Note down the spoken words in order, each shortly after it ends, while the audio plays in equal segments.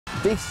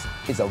This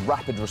is a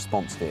rapid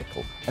response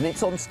vehicle, and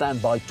it's on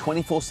standby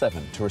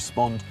 24/7 to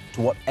respond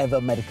to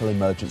whatever medical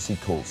emergency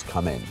calls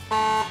come in.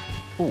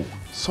 Oh,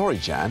 sorry,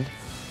 Xand.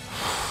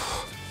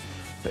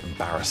 Bit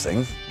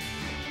embarrassing.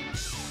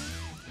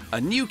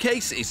 A new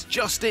case is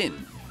just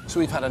in. So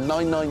we've had a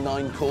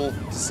 999 call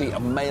to see a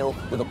male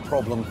with a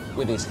problem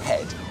with his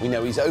head. We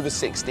know he's over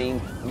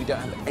 16, and we don't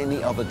have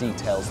any other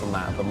details than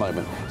that at the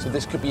moment. So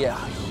this could be a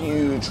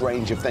huge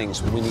range of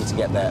things. We need to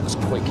get there as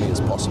quickly as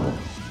possible.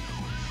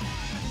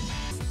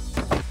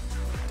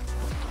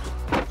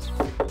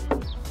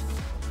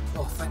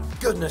 Oh, thank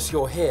goodness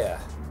you're here.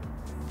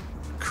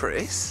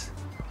 Chris?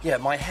 Yeah,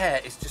 my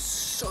hair is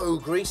just so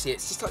greasy.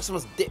 It's just like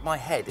someone's dipped my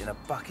head in a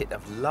bucket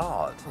of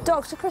lard.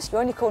 Dr. Chris, you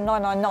only called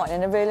 999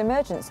 in a real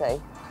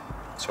emergency.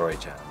 Sorry,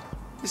 Jan.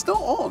 It's not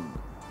on.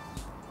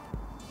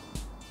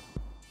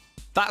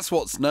 That's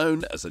what's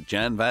known as a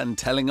Jan van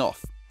telling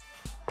off.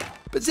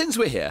 But since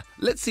we're here,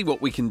 let's see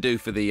what we can do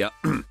for the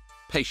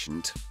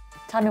patient.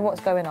 Tell me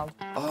what's going on.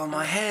 Oh,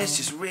 my hair's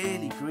just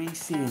really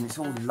greasy and it's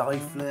all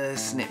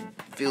lifeless and it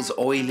feels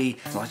oily.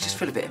 And I just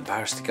feel a bit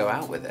embarrassed to go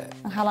out with it.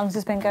 And how long has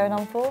this been going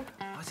on for?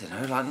 I don't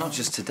know, like, not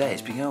just today,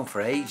 it's been going on for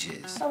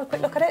ages. Have a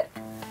quick look at it.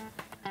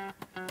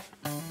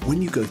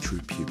 When you go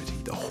through puberty,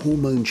 the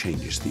hormone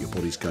changes that your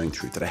body's going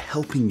through that are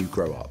helping you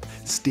grow up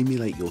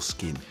stimulate your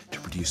skin to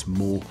produce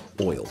more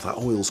oil. That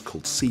oil's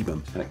called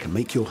sebum, and it can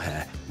make your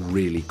hair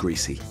really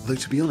greasy. Though,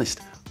 to be honest,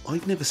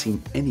 I've never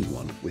seen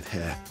anyone with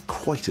hair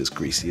quite as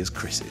greasy as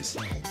Chris's.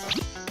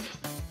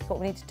 What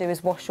we need to do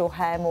is wash your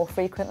hair more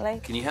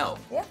frequently. Can you help?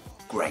 Yeah.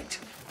 Great.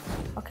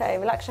 OK,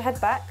 relax your head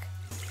back.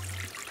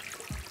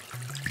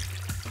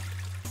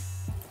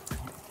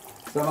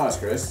 Is that nice,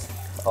 Chris?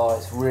 Oh,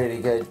 it's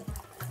really good.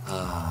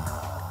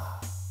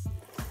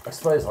 I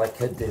suppose I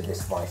could do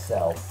this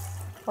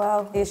myself.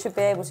 Well, you should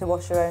be able to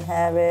wash your own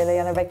hair, really,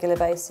 on a regular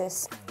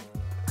basis.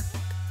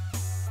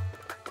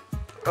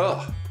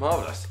 Oh,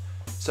 marvellous.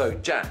 So,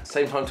 Jan,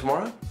 same time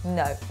tomorrow?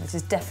 No, this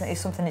is definitely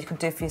something you can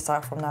do for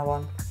yourself from now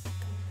on.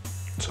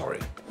 Sorry.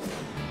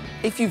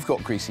 If you've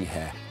got greasy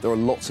hair, there are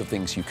lots of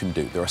things you can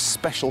do. There are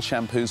special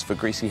shampoos for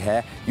greasy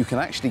hair. You can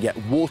actually get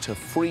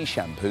water-free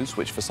shampoos,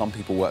 which for some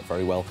people work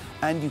very well,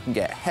 and you can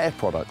get hair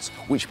products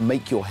which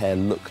make your hair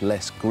look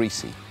less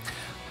greasy.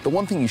 The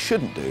one thing you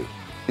shouldn't do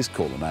is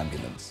call an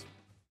ambulance.